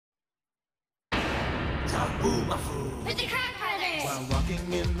With the Crack Brothers! While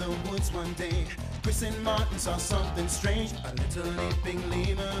walking in the woods one day, Chris and Martin saw something strange. A little leaping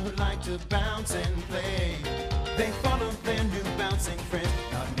lemur who liked to bounce and play. They followed their new bouncing friend,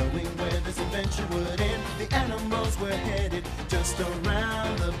 not knowing where this adventure would end. The animals were headed just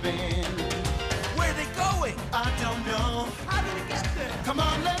around the bend. Where are they going? I don't know. How did it get there? Come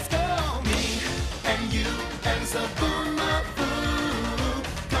on, let's go! Me and you and Z-BMF.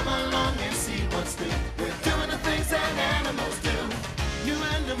 Come along and see what's new. We're doing the things that animals do. New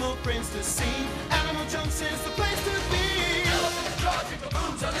animal friends to see. Animal Junction's the place to be. Elephants charging,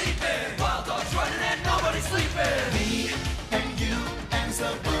 baboons are leaping. Wild dogs running and nobody's sleeping. Me and you and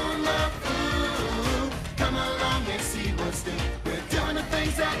Z-BMF. Come along and see what's new. We're doing the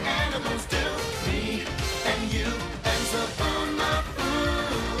things that animals do. Me and you and Z-BMF.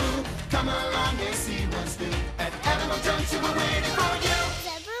 Come along and see what's new. At Animal Junction, we're waiting for you.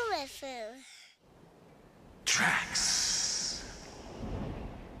 ZBMF. Tracks.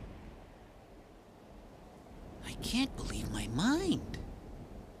 I can't believe my mind.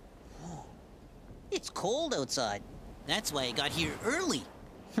 Oh, it's cold outside. That's why I got here early.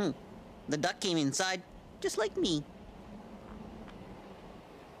 The duck came inside, just like me.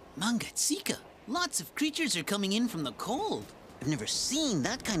 Mangatsika, lots of creatures are coming in from the cold. I've never seen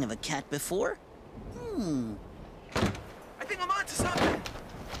that kind of a cat before. I think I'm onto something.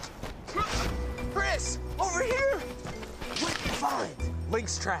 Chris, over here. What did you find?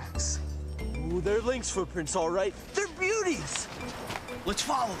 Lynx tracks. Ooh, they're lynx footprints, all right. They're beauties. Let's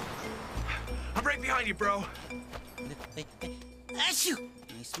follow them. I'm right behind you, bro. Achoo!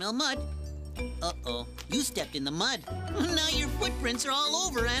 I smell mud. Uh-oh, you stepped in the mud. Now your footprints are all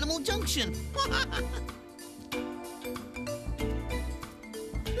over Animal Junction.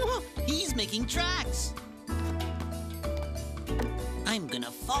 He's making tracks. I'm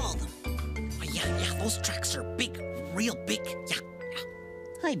gonna follow them. Oh, yeah, those tracks are big, real big. Yeah.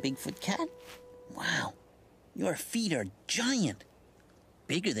 Hi, Bigfoot Cat. Wow, your feet are giant.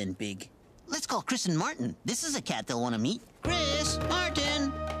 Bigger than big. Let's call Chris and Martin. This is a cat they'll want to meet. Chris,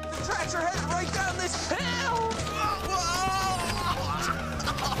 Martin. The tracks are headed right down this hill.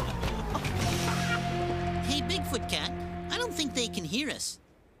 Hey, Bigfoot Cat, I don't think they can hear us.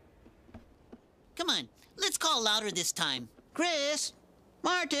 Come on, let's call louder this time. Chris,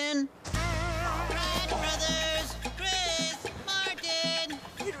 Martin. Cat Brothers, Chris, Martin.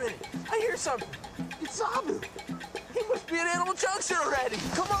 Wait a minute, I hear something. It's Zabu. He must be at Animal Junction already.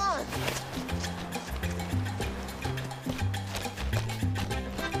 Come on.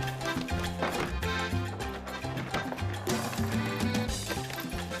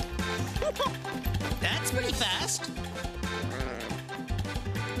 That's pretty fast.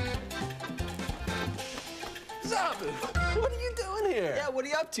 Zabu, what are you doing here? Yeah, what are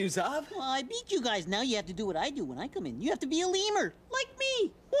you up to, Zob? Well, I beat you guys. Now you have to do what I do when I come in. You have to be a lemur, like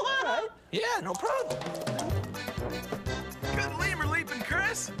me. All right. Yeah, no problem. Good lemur leaping,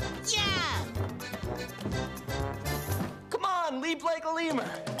 Chris. Yeah. Come on, leap like a lemur.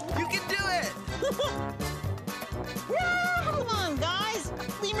 You can do it. Come on, guys.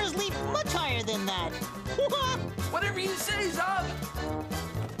 Lemurs leap much higher than that. Whatever you say, Zob.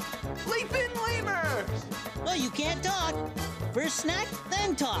 Leap in, lemur. Well, you can't talk. First snack,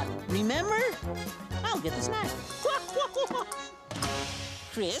 then talk. Remember? I'll get the snack.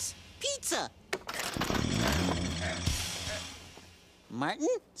 Chris, pizza. Martin,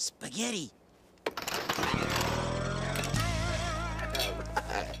 spaghetti.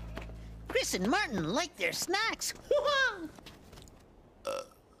 Chris and Martin like their snacks.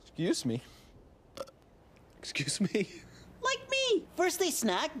 Excuse me. Excuse me? Like me. First they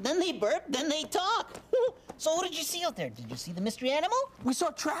snack, then they burp, then they talk. So what did you see out there? Did you see the mystery animal? We saw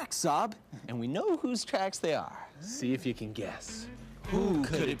tracks, Zob, and we know whose tracks they are. See if you can guess. Who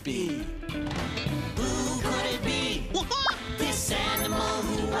could it be? Who could it be? This animal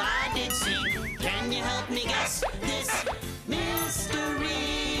who I did see. Can you help me guess this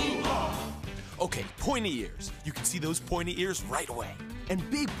mystery? Okay, pointy ears. You can see those pointy ears right away. And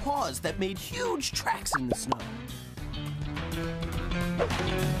big paws that made huge tracks in the snow.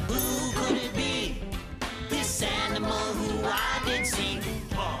 Who could it be? This animal who I did see.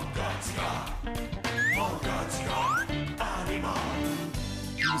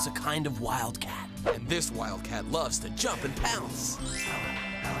 He was a kind of wildcat. And this wildcat loves to jump and pounce.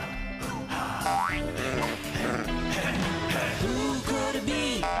 Who could it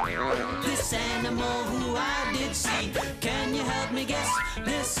be? This animal who I did see. Can you help me guess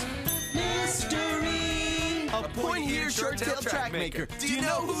this mystery? A pointy-eared short-tailed track maker. Do you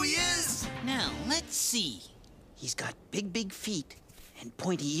know who he is? Now, let's see. He's got big, big feet and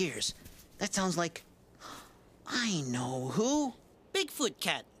pointy ears. That sounds like I know who. Bigfoot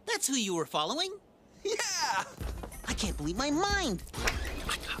Cat. That's who you were following. Yeah! I can't believe my mind.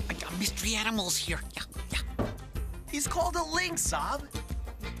 I got mystery animals here. Yeah. He's called a lynx, Zob.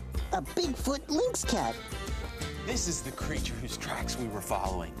 A Bigfoot lynx cat. This is the creature whose tracks we were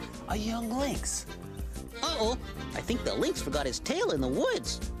following. A young lynx. Uh-oh. I think the lynx forgot his tail in the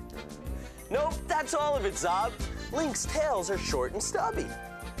woods. Nope, that's all of it, Zob. Lynx tails are short and stubby.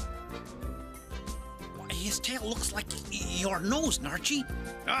 His tail looks like your nose, Narchi.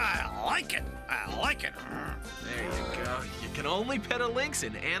 I like it. There you go. You can only pet a lynx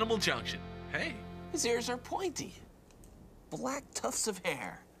in Animal Junction. Hey. His ears are pointy. Black tufts of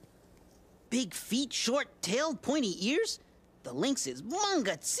hair. Big feet, short tail, pointy ears. The lynx is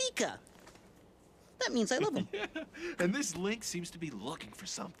Mangatsika. That means I love him. And this lynx seems to be looking for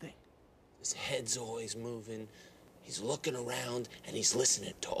something. His head's always moving. He's looking around and he's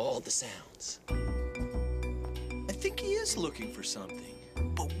listening to all the sounds. I think he is looking for something.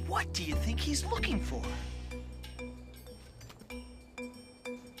 But what do you think he's looking for?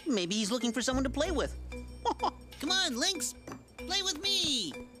 Maybe he's looking for someone to play with. Come on, lynx. Play with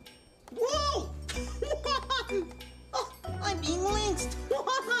me. Whoa! Oh, I'm being lynxed.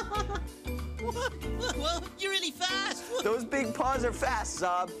 Whoa, you're really fast. Those big paws are fast,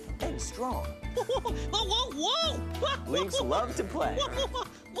 Zob, and strong. Whoa. Lynx love to play.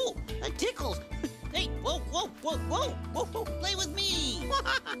 Whoa, that tickles. Hey, whoa. Play with me.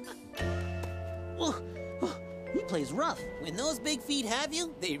 Whoa, he plays rough. When those big feet have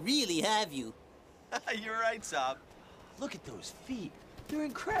you, they really have you. You're right, Zob. Look at those feet. They're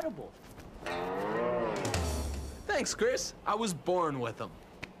incredible. Thanks, Chris. I was born with them.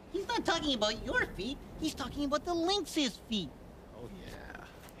 He's not talking about your feet. He's talking about the lynx's feet. Oh, yeah.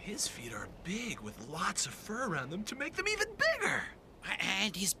 His feet are big with lots of fur around them to make them even bigger.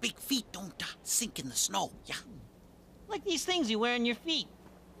 And his big feet don't sink in the snow, yeah? Like these things you wear on your feet.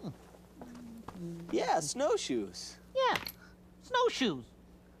 Yeah, snowshoes. Yeah, snowshoes.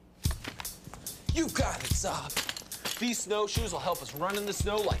 You got it, Zob. These snowshoes will help us run in the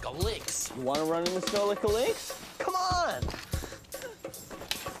snow like a lynx. You want to run in the snow like a lynx? Come on!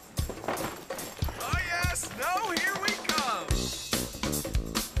 Oh, yes! No, here we come!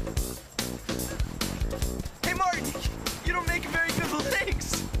 Hey, Martin, you don't make a very good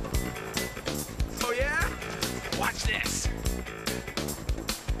lynx. Oh, yeah? Watch this. Here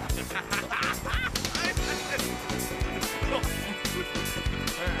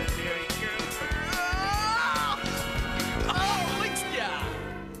we go. Oh, lynx, yeah!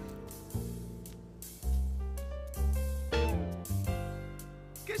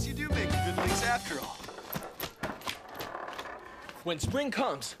 Guess you do make a good lynx after all. When spring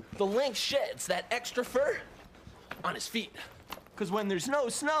comes, the lynx sheds that extra fur on his feet. Because when there's no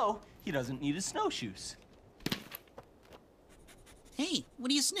snow, he doesn't need his snowshoes. Hey,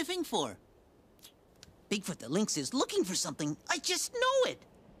 what are you sniffing for? Bigfoot the lynx is looking for something. I just know it.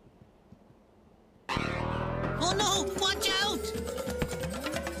 Oh no, watch out!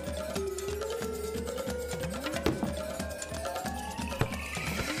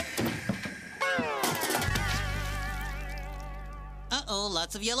 Uh-oh,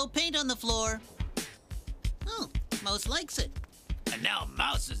 lots of yellow paint on the floor. Oh, Mouse likes it. And now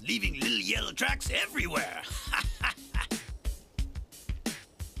Mouse is leaving little yellow tracks everywhere.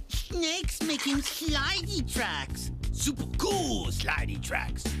 Snakes making slidey tracks. Super cool slidey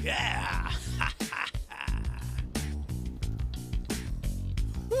tracks. Yeah.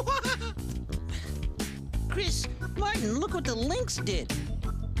 Chris, Martin, look what the lynx did.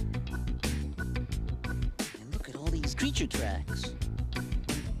 And look at all these creature tracks.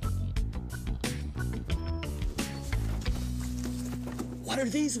 What are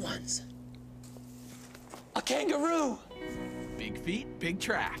these ones? A kangaroo! Big feet, big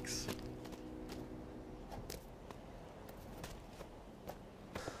tracks.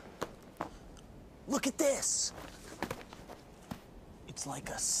 Look at this. It's like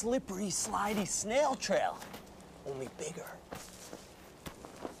a slippery, slidey snail trail, only bigger.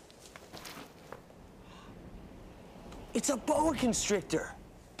 It's a boa constrictor.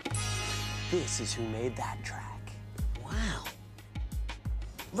 This is who made that track. Wow.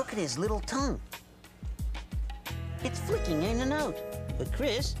 Look at his little tongue. It's flicking in and out. But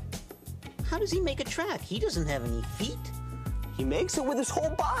Chris, how does he make a track? He doesn't have any feet. He makes it with his whole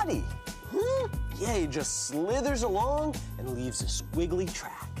body. Huh? Yeah, he just slithers along and leaves a squiggly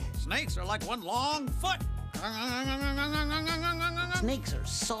track. Snakes are like one long foot. Snakes are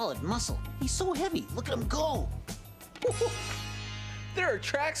solid muscle. He's so heavy. Look at him go. There are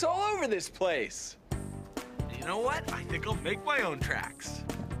tracks all over this place. You know what? I think I'll make my own tracks.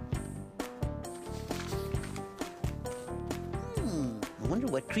 wonder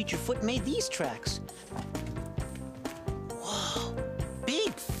what creature foot made these tracks. Whoa,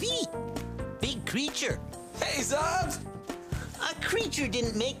 big feet. Big creature. Hey, Zob! A creature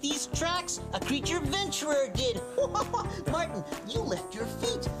didn't make these tracks. A creature venturer did. Martin, you left your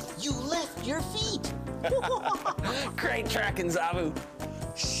feet. You left your feet. Great tracking, Zabu.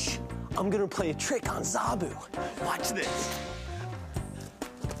 Shh, I'm gonna play a trick on Zabu. Watch this.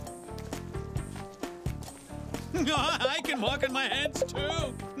 I can walk on my hands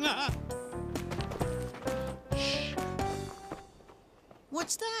too.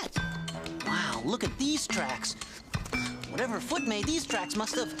 What's that? Wow, look at these tracks. Whatever foot made these tracks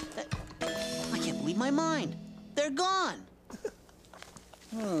must have... I can't believe my mind. They're gone.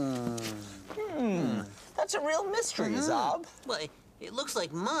 That's a real mystery, Zob. Well, it looks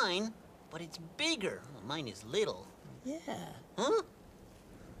like mine, but it's bigger. Well, mine is little. Yeah. Huh?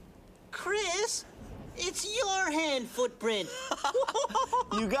 Chris, it's your hand footprint.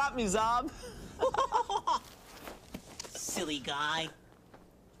 You got me, Zob. Silly guy.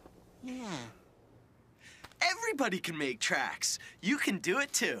 Yeah. Everybody can make tracks. You can do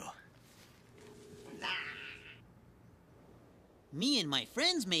it too. Me and my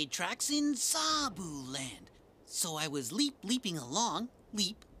friends made tracks in Zabu land. So I was leaping along.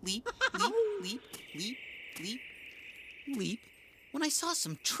 Leap, leap, leap, leap, leap, leap, leap. When I saw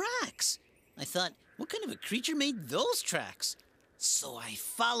some tracks, I thought, what kind of a creature made those tracks? So I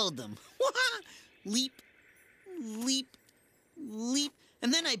followed them. Leap, leap, leap.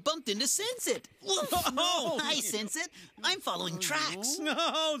 And then I bumped into Sense-It. Oh, Hi, Sense-It. I'm following tracks. No,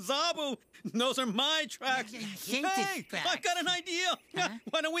 Zabu, those are my tracks. Sense-It Hey, tracks. I've got an idea.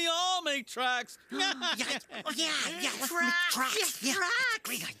 Why don't we all make tracks? Tracks.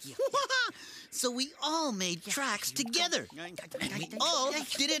 Great idea. So we all made tracks together. And we all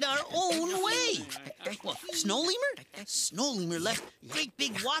did it our own way. Well, Snow Lemur left great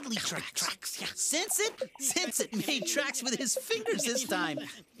big waddly tracks. Sense-It made tracks with his fingers this time.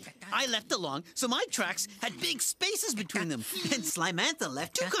 I left along, so my tracks had big spaces between them. And Slimantha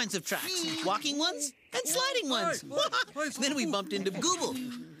left two kinds of tracks, walking ones and sliding ones. Then we bumped into Gooble.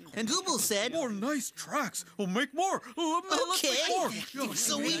 And Gooble said, More nice tracks. We'll make more. Let's make more. Okay,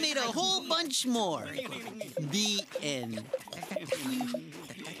 so we made a whole bunch more. The end.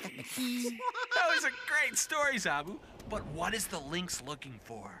 That was a great story, Zabu. But what is the lynx looking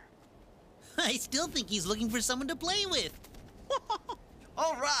for? I still think he's looking for someone to play with.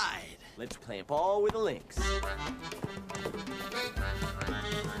 All right. Let's play ball with a lynx.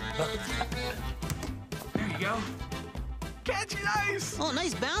 There you go. Catch it, nice. Oh,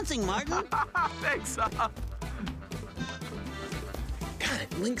 nice bouncing, Martin. Thanks, Zab. Got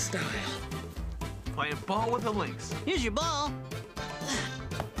it, lynx style. Playing ball with a lynx. Here's your ball.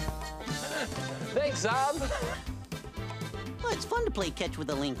 Thanks, Zob. Well, it's fun to play catch with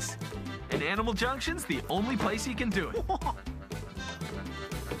a lynx. And Animal Junction's the only place you can do it.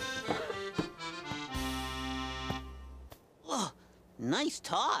 Oh, nice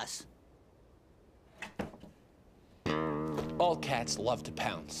toss. All cats love to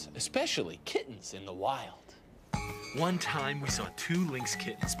pounce, especially kittens in the wild. One time we saw two lynx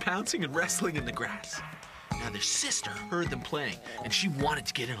kittens pouncing and wrestling in the grass. Now their sister heard them playing and she wanted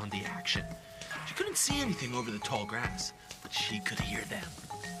to get in on the action. She couldn't see anything over the tall grass, but she could hear them.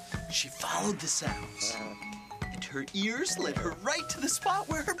 She followed the sounds, and her ears led her right to the spot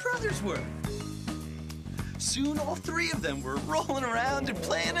where her brothers were. Soon all three of them were rolling around and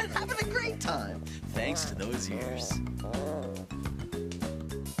playing and having a great time, thanks to those ears.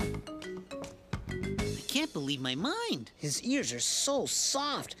 I can't believe my mind. His ears are so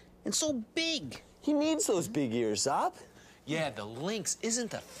soft and so big. He needs those big ears, Zob. Yeah, the lynx isn't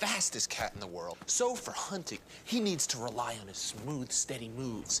the fastest cat in the world. So for hunting, he needs to rely on his smooth, steady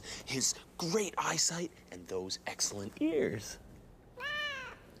moves, his great eyesight, and those excellent ears.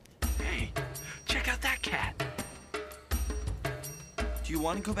 Hey, check out that cat. Do you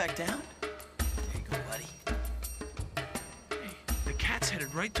want to go back down? There you go, buddy. Hey, the cat's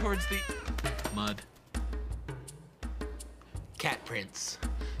headed right towards the mud. Cat prints.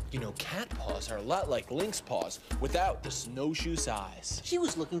 You know, cat paws are a lot like lynx paws without the snowshoe size. She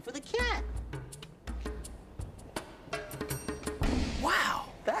was looking for the cat. Wow,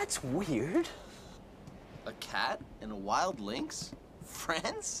 that's weird. A cat and a wild lynx?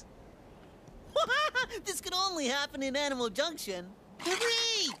 Friends? This could only happen in Animal Junction.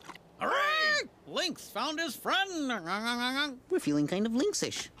 Hooray! Hooray! Lynx found his friend. We're feeling kind of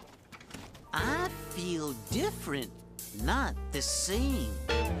lynxish. I feel different, not the same.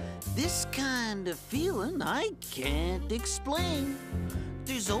 This kind of feeling I can't explain.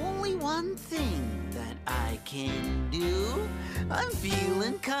 There's only one thing that I can do? I'm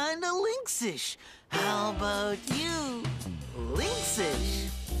feeling kinda lynxish. How about you? Lynxish.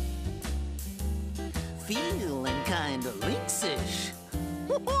 Feeling kinda lynxish.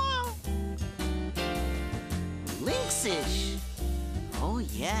 Lynxish. Oh,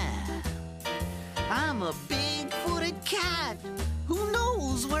 yeah. I'm a big-footed cat. Who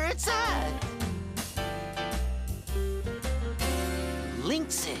knows where it's at?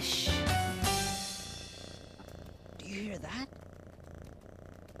 Lynxish. Do you hear that?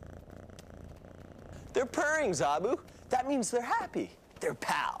 They're purring, Zabu. That means they're happy. They're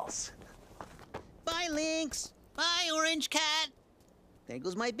pals. Bye, Lynx. Bye, Orange Cat. There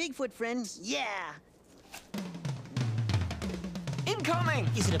goes my Bigfoot friend. Yeah. Incoming!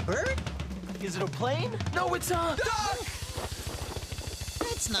 Is it a bird? Is it a plane? No, it's a duck!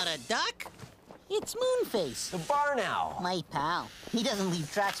 It's not a duck. It's Moonface, The barn owl. my pal. He doesn't leave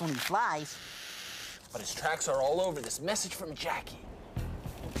tracks when he flies. But his tracks are all over this message from Jackie.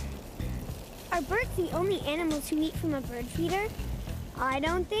 Are birds the only animals who eat from a bird feeder? I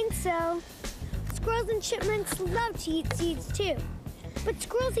don't think so. Squirrels and chipmunks love to eat seeds too. But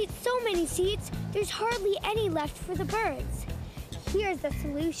squirrels eat so many seeds, there's hardly any left for the birds. Here's the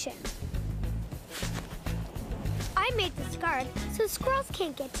solution. I made this guard so squirrels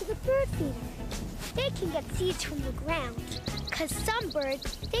can't get to the bird feeder. They can get seeds from the ground, because some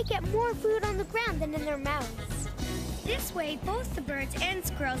birds, they get more food on the ground than in their mouths. This way, both the birds and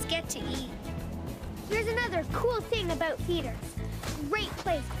squirrels get to eat. Here's another cool thing about feeders. Great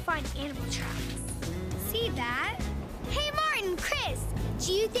place to find animal tracks. See that? Hey, Martin, Chris,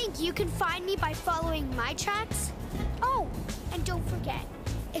 do you think you can find me by following my tracks? Oh, and don't forget,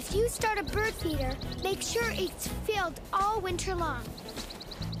 if you start a bird feeder, make sure it's filled all winter long.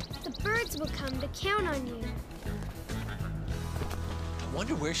 The birds will come to count on you. I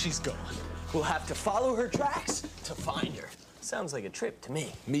wonder where she's going. We'll have to follow her tracks to find her. Sounds like a trip to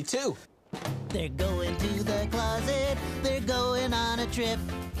me. Me too. They're going to the closet. They're going on a trip.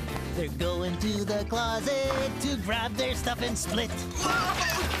 They're going to the closet to grab their stuff and split.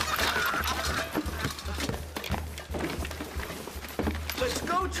 Let's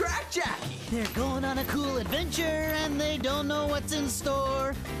go track Jackie. They're going on a cool adventure and they don't know what's in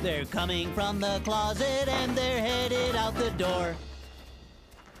store. They're coming from the closet and they're headed out the door.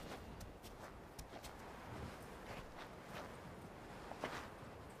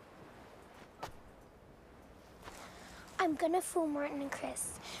 I'm gonna fool Martin and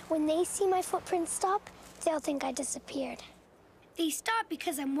Chris. When they see my footprints stop, they'll think I disappeared. They stop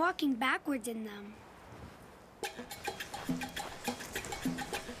because I'm walking backwards in them.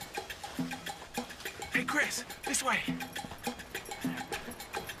 Hey, Chris, this way.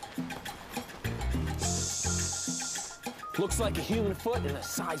 Looks like a human foot in a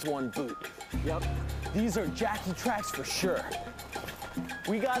size 1 boot. Yep, these are Jackie tracks for sure.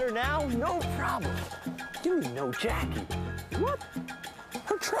 We got her now, no problem. Do we know Jackie? What?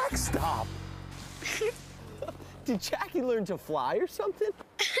 Her tracks stop. Did Jackie learn to fly or something?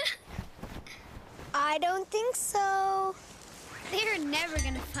 I don't think so. They're never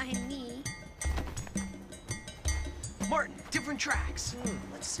gonna find me. Martin, different tracks.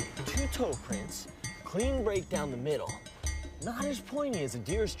 Let's see. 2 toe prints, clean break down the middle. Not as pointy as a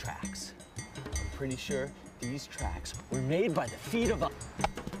deer's tracks. I'm pretty sure these tracks were made by the feet of a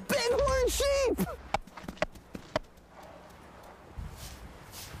bighorn sheep!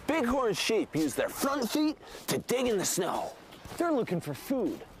 Bighorn sheep use their front feet to dig in the snow. They're looking for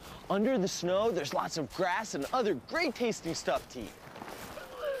food. Under the snow, there's lots of grass and other great tasting stuff to eat.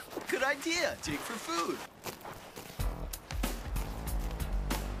 Good idea. Dig for food.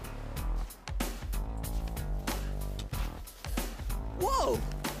 Whoa!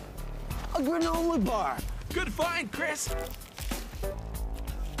 A granola bar. Good find, Chris.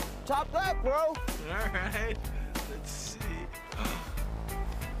 Top that, bro. All right. Let's see.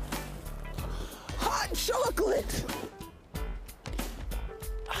 Hot chocolate.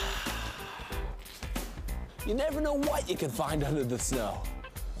 You never know what you can find under the snow.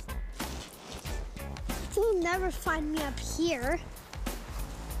 You'll never find me up here.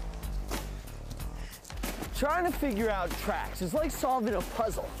 Trying to figure out tracks is like solving a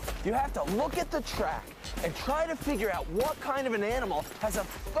puzzle. You have to look at the track and try to figure out what kind of an animal has a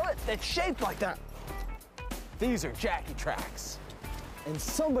foot that's shaped like that. These are Jackie tracks. And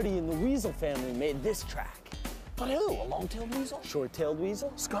somebody in the weasel family made this track. But who? A long-tailed weasel? Short-tailed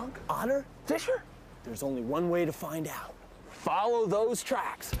weasel? Skunk? Otter? Fisher? There's only one way to find out. Follow those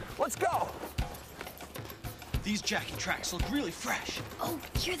tracks. Let's go. These Jackie tracks look really fresh. Oh,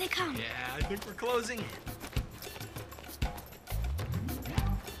 here they come. Yeah, I think we're closing in.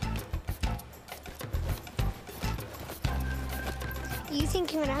 You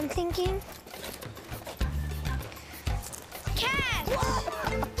thinking what I'm thinking? Cat!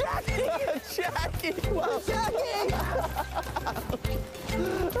 Jackie! Wow, Jackie!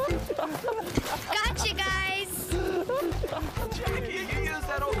 Gotcha, guys! Jackie, you use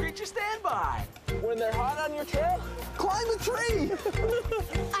that old creature standby. When they're hot on your trail, climb a tree.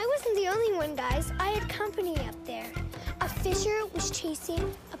 I wasn't the only one, guys. I had company up there. A fisher was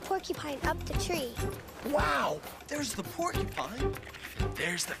chasing a porcupine up the tree. Wow! There's the porcupine.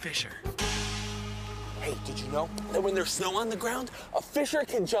 There's the fisher. Hey, did you know that when there's snow on the ground, a fisher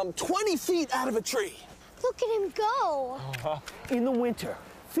can jump 20 feet out of a tree? Look at him go. In the winter,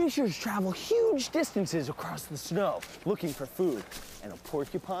 fishers travel huge distances across the snow looking for food, and a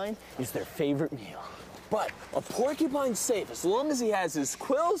porcupine is their favorite meal. But a porcupine's safe as long as he has his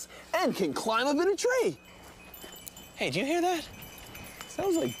quills and can climb up in a tree. Hey, do you hear that?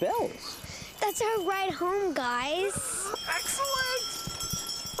 Sounds like bells. That's our ride home, guys. Excellent!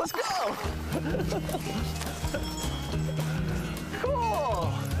 Let's go!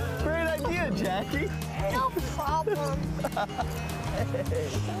 Cool! Great idea, Jackie. No problem.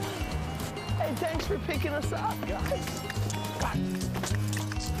 Hey, thanks for picking us up, guys.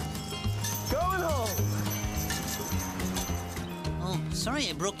 Going home. Oh, sorry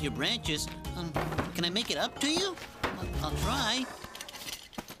I broke your branches. Can I make it up to you? I'll try.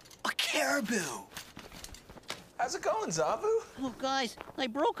 A caribou. How's it going, Zabu? Oh, guys, I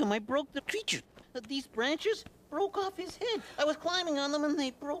broke him. I broke the creature. These branches broke off his head. I was climbing on them and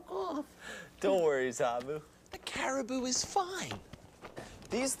they broke off. Don't worry, Zabu. The caribou is fine.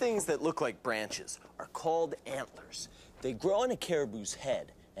 These things that look like branches are called antlers. They grow on a caribou's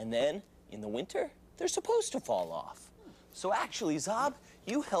head, and then, in the winter, they're supposed to fall off. So actually, Zob,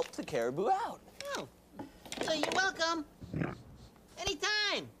 you helped the caribou out. Oh, so you're welcome.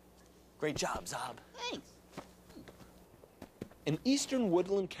 Anytime. Great job, Zob. Thanks. An eastern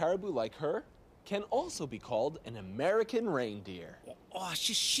woodland caribou like her can also be called an American reindeer. Oh,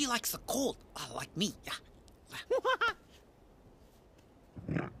 she likes the cold, like me. Yeah.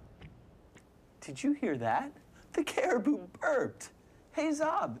 Did you hear that? The caribou burped. Hey,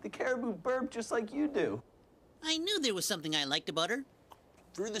 Zob, the caribou burped just like you do. I knew there was something I liked about her.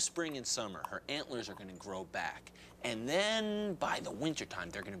 Through the spring and summer, her antlers are going to grow back. And then by the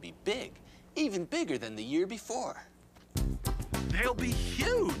wintertime, they're going to be big, even bigger than the year before. They'll be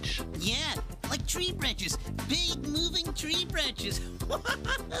huge. Yeah, like tree branches. Big moving tree branches.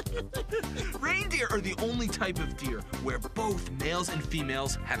 Reindeer are the only type of deer where both males and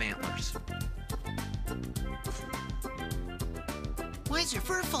females have antlers. Why is your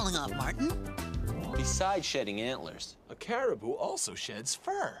fur falling off, Martin? Besides shedding antlers, a caribou also sheds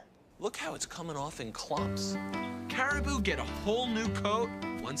fur. Look how it's coming off in clumps. Caribou get a whole new coat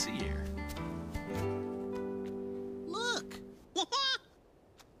once a year. Look.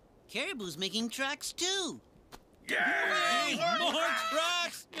 Caribou's making tracks, too. Yay! More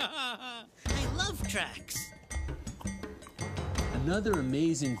tracks! I love tracks. Another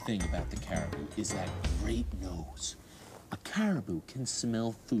amazing thing about the caribou is that great nose. A caribou can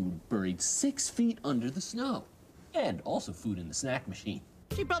smell food buried 6 feet under the snow, and also food in the snack machine.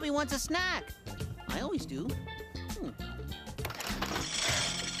 She probably wants a snack. I always do.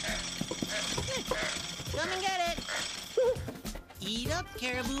 Come and get it. Eat up,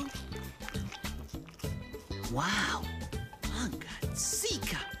 caribou. Wow.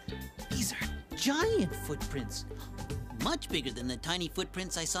 Angatsika. These are giant footprints. Much bigger than the tiny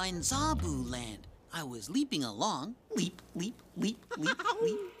footprints I saw in Zabu land. I was leaping along. Leap, leap, leap, leap,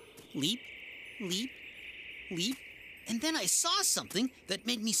 leap, leap, leap, leap. And then I saw something that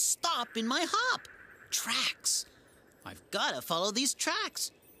made me stop in my hop. Tracks. I've got to follow these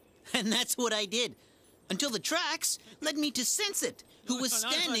tracks. And that's what I did. Until the tracks led me to Sensit, who was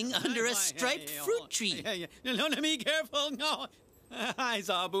standing under a striped fruit tree. No, be careful. No. Hi,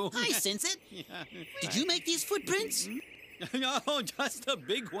 Zabu. Hi, Sensit. Did you make these footprints? No, just the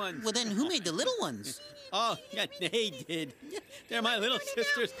big ones. Well, then who made the little ones? Oh, yeah, they did. They're my little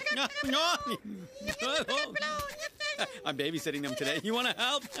sisters. No. I'm babysitting them today. You want to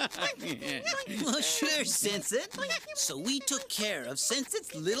help? Well, sure, Sensit. So we took care of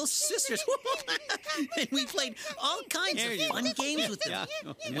Sensit's little sisters. And we played all kinds of fun games with them.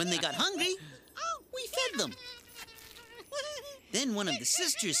 And when they got hungry, we fed them. Then one of the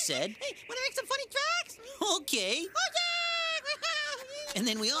sisters said, "Hey, want to make some funny tracks?" Okay. And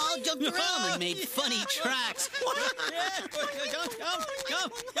then we all jumped around and made funny tracks.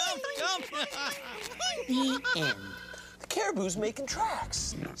 Jump. The end. The caribou's making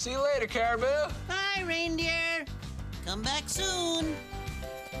tracks. See you later, caribou. Bye, reindeer. Come back soon.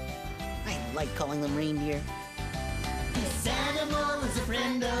 I like calling them reindeer. This animal is was a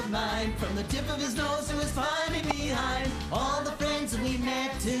friend of mine. From the tip of his nose to his funny behind. All the friends that we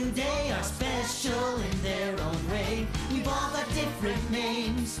met today are special in their own way. We've all got different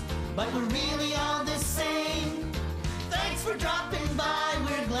names, but we're really all the same. Thanks for dropping by,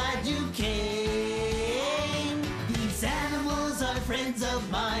 we're glad you came. These animals are friends of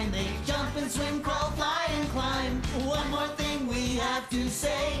mine. They jump and swim, crawl, fly, and climb. One more thing we have to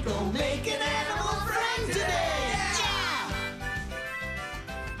say, go make an animal friend today. Yeah!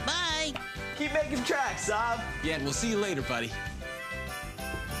 Bye. Keep making tracks, Zob. Yeah, and we'll see you later, buddy.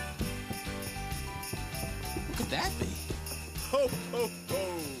 What could that be? Ho, ho,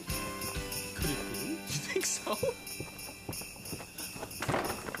 ho. Could it be? You think so?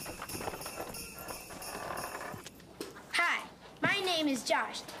 Hi, my name is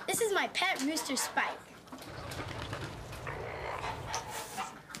Josh. This is my pet rooster, Spike.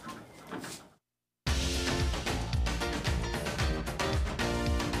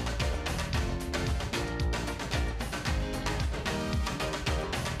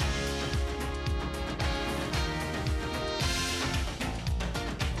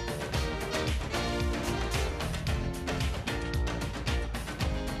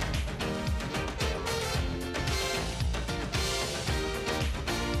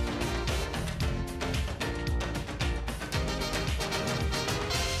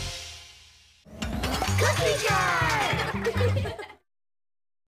 Cookie jar!